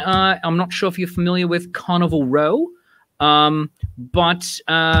question, I'm not sure if you're familiar with Carnival Row, but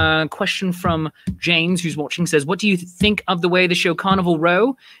question from James, who's watching, says, what do you think of the way the show Carnival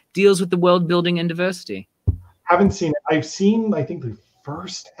Row deals with the world building and diversity? Haven't seen it. I've seen, I think, the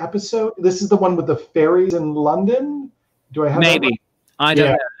first episode. This is the one with the fairies in London. Do I have maybe? That I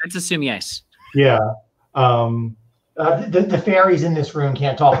don't know. Let's assume yes. Yeah. The fairies in this room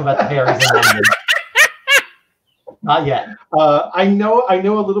can't talk about the fairies in London. Not yet. I know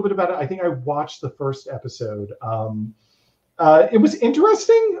a little bit about it. I think I watched the first episode. It was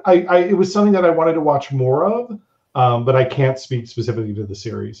interesting. It was something that I wanted to watch more of, but I can't speak specifically to the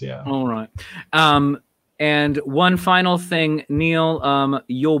series. Yeah. All right. And one final thing, Neil,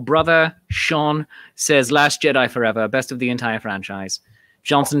 your brother, Sean, says Last Jedi Forever, best of the entire franchise.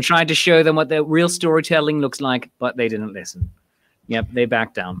 Johnson tried to show them what their real storytelling looks like, but they didn't listen. Yep, they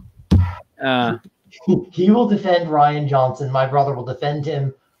backed down. He will defend Rian Johnson. My brother will defend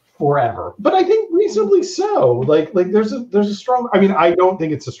him forever. But I think reasonably so. Like there's a strong. I mean, I don't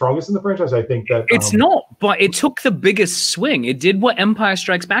think it's the strongest in the franchise. I think that it's not, but it took the biggest swing. It did what Empire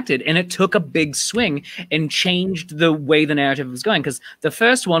Strikes Back did, and it took a big swing and changed the way the narrative was going. Because the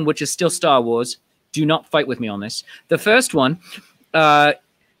first one, which is still Star Wars, do not fight with me on this. The first one,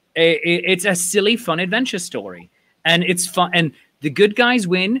 it's a silly, fun adventure story, and it's fun. And the good guys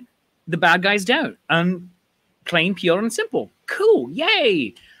win, the bad guys don't. Plain, pure, and simple. Cool,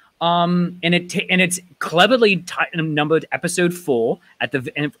 yay! And it's cleverly numbered episode 4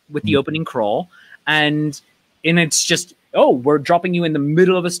 with the opening crawl, and it's just, oh, we're dropping you in the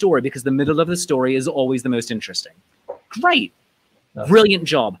middle of a story because the middle of the story is always the most interesting. Great, brilliant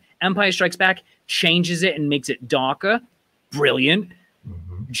job. Empire Strikes Back changes it and makes it darker. Brilliant.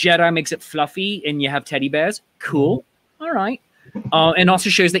 Jedi makes it fluffy and you have teddy bears. Cool. All right. And also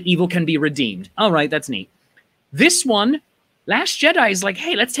shows that evil can be redeemed. All right, that's neat. This one, Last Jedi, is like,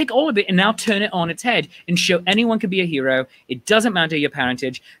 hey, let's take all of it and now turn it on its head and show anyone can be a hero. It doesn't matter your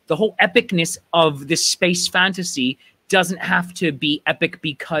parentage. The whole epicness of this space fantasy doesn't have to be epic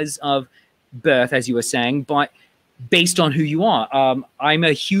because of birth, as you were saying, but based on who you are. I'm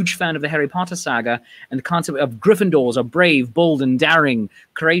a huge fan of the Harry Potter saga and the concept of Gryffindors are brave, bold, and daring,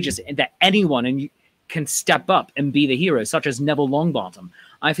 courageous, and that anyone can step up and be the hero, such as Neville Longbottom.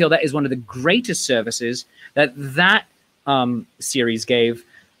 I feel that is one of the greatest services that series gave.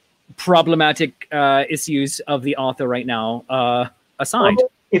 Problematic issues of the author right now aside.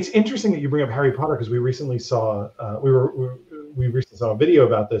 Well, it's interesting that you bring up Harry Potter because we recently saw we recently saw a video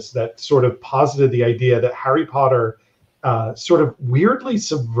about this that sort of posited the idea that Harry Potter sort of weirdly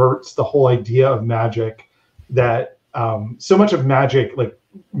subverts the whole idea of magic, that so much of magic, like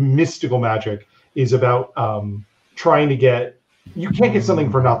mystical magic, is about trying to get, you can't get something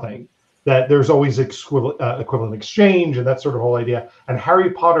for nothing, that there's always equivalent exchange and that sort of whole idea. And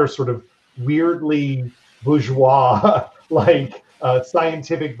Harry Potter sort of weirdly bourgeois, like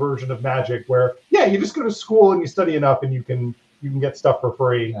scientific version of magic where, yeah, you just go to school and you study enough and you can get stuff for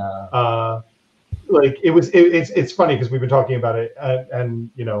free. Yeah. Like it's funny because we've been talking about it and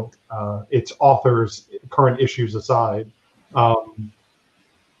you know, its authors' current issues aside.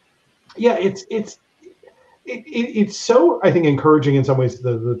 Yeah, it's so, I think, encouraging in some ways,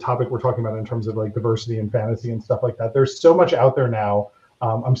 the topic we're talking about in terms of like diversity and fantasy and stuff like that. There's so much out there now.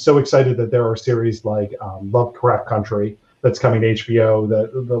 I'm so excited that there are series like Lovecraft Country that's coming to HBO,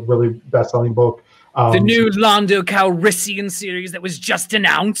 the really best-selling book. The new Lando Calrissian series that was just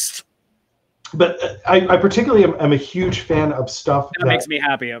announced. But I particularly am a huge fan of stuff that makes me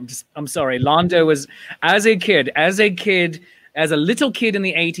happy. I'm sorry. Lando was, as a little kid in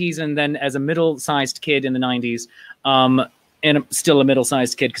the 80s and then as a middle-sized kid in the 90s, and I'm still a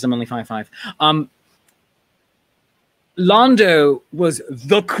middle-sized kid because I'm only 5'5". Lando was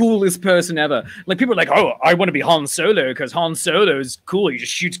the coolest person ever. Like, people are like, oh, I want to be Han Solo because Han Solo is cool. He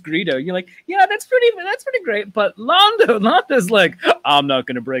just shoots Greedo. You're like, yeah, that's pretty great. But Lando's like, I'm not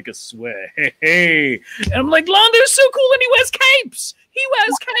going to break a sweat. Hey. And I'm like, Lando's so cool and he wears capes. He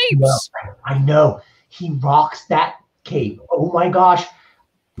wears capes. I know. He rocks that cape. Oh my gosh.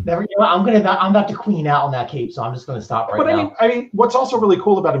 Never, you know, I'm about to queen out on that cape, so I'm just going to stop right now. I mean, what's also really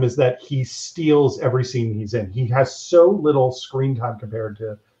cool about him is that he steals every scene he's in. He has so little screen time compared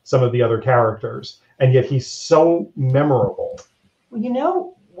to some of the other characters, and yet he's so memorable. Well, you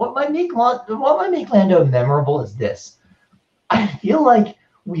know what might make Lando memorable is this. I feel like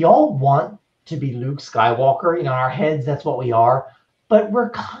we all want to be Luke Skywalker. You know, in our heads, that's what we are. But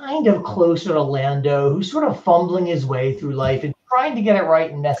we're kind of closer to Lando, who's sort of fumbling his way through life and trying to get it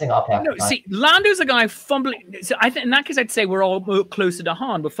right and messing up half the time. See, Lando's a guy fumbling. So in that case, I'd say we're all closer to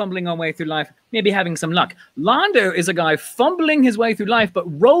Han. We're fumbling our way through life, maybe having some luck. Lando is a guy fumbling his way through life, but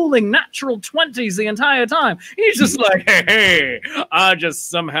rolling natural 20s the entire time. He's just like, hey, I just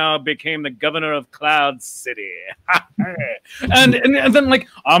somehow became the governor of Cloud City. and then, like,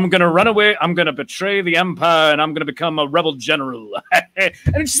 I'm going to run away. I'm going to betray the Empire, and I'm going to become a rebel general. And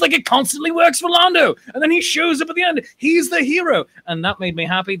it's just like it constantly works for Lando. And then he shows up at the end. He's the hero. And that made me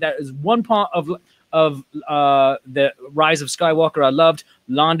happy. That is one part of the Rise of Skywalker I loved.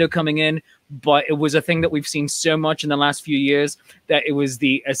 Lando coming in, but it was a thing that we've seen so much in the last few years that it was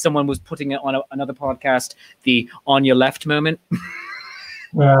as someone was putting it on another podcast, the on your left moment.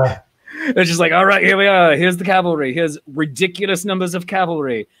 It's just like, all right, here we are. Here's the cavalry. Here's ridiculous numbers of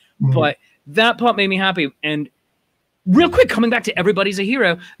cavalry. Mm-hmm. But that part made me happy. And real quick, coming back to everybody's a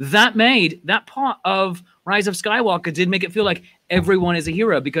hero, that part of Rise of Skywalker did make it feel like everyone is a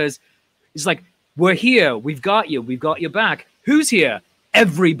hero, because it's like, we're here, we've got your back. Who's here?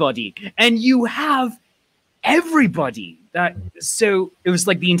 Everybody. And you have everybody. So it was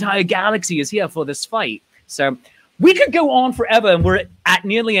like the entire galaxy is here for this fight. So we could go on forever, and we're at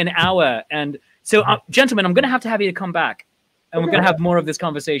nearly an hour. And so, gentlemen, I'm going to have you come back, and we're going to have more of this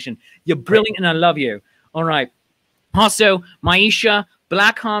conversation. You're brilliant, and I love you. All right. Also, Maisha,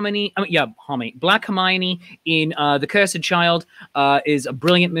 Black Hermione in The Cursed Child is a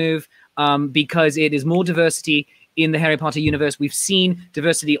brilliant move because it is more diversity in the Harry Potter universe. We've seen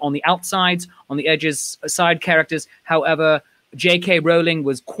diversity on the outsides, on the edges, side characters. However, J.K. Rowling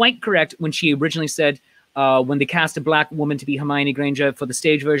was quite correct when she originally said, when they cast a black woman to be Hermione Granger for the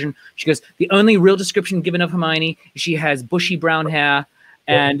stage version, she goes, the only real description given of Hermione is she has bushy brown hair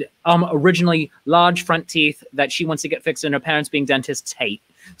and originally large front teeth that she wants to get fixed, and her parents, being dentists, hate.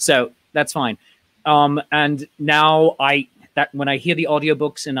 So that's fine. And now when I hear the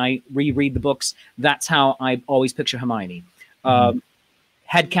audiobooks and I reread the books, that's how I always picture Hermione.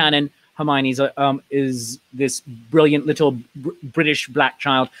 Headcanon, Hermione is this brilliant little British black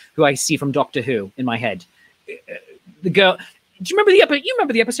child who I see from Doctor Who in my head. The girl. Do you remember the episode? You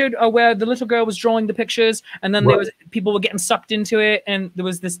remember the episode where the little girl was drawing the pictures, and then people were getting sucked into it, and there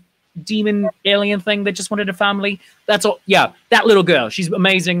was this demon alien thing that just wanted a family. That's all. Yeah, that little girl. She's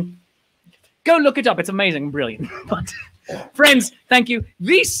amazing. Go look it up. It's amazing and brilliant. But friends, thank you.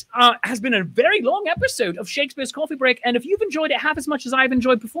 This has been a very long episode of Shakespeare's Coffee Break, and if you've enjoyed it half as much as I've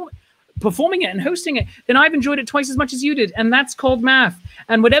enjoyed performing it and hosting it, then I've enjoyed it twice as much as you did, and that's called math.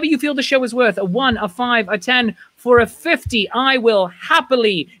 And whatever you feel the show is worth, a 1, a 5, a 10, for a 50, I will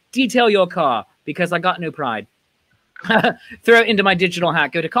happily detail your car because I got no pride. Throw it into my digital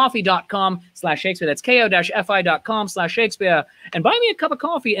hat. Go to coffee.com/Shakespeare. That's ko-fi.com/Shakespeare. And buy me a cup of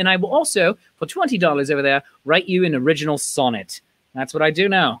coffee, and I will also, for $20 over there, write you an original sonnet. That's what I do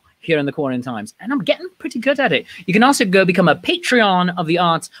now here in the Quarantine Times, and I'm getting pretty good at it. You can also go become a Patreon of the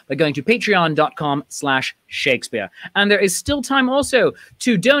arts by going to patreon.com/Shakespeare. And there is still time also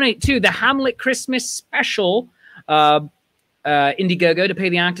to donate to the Hamlet Christmas special, Indiegogo, to pay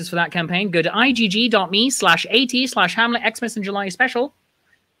the actors for that campaign. Go to igg.me/at/Hamlet Xmas in July special.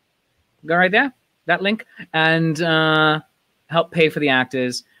 Go right there, that link, and help pay for the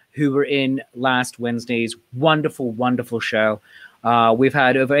actors who were in last Wednesday's wonderful, wonderful show. We've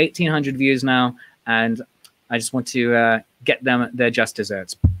had over 1,800 views now, and I just want to get them their just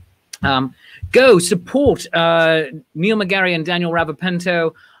desserts. Go support Neil McGarry and Daniel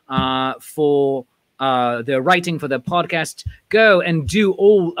Ravipinto for their writing for their podcast. Go and do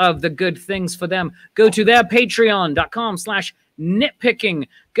all of the good things for them. Go to their patreon.com/nitpicking.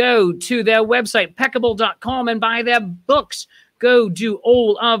 Go to their website, peckable.com, and buy their books. Go do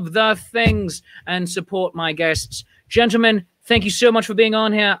all of the things and support my guests. Gentlemen, thank you so much for being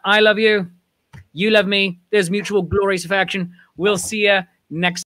on here. I love you. You love me. There's mutual glorious affection. We'll see you next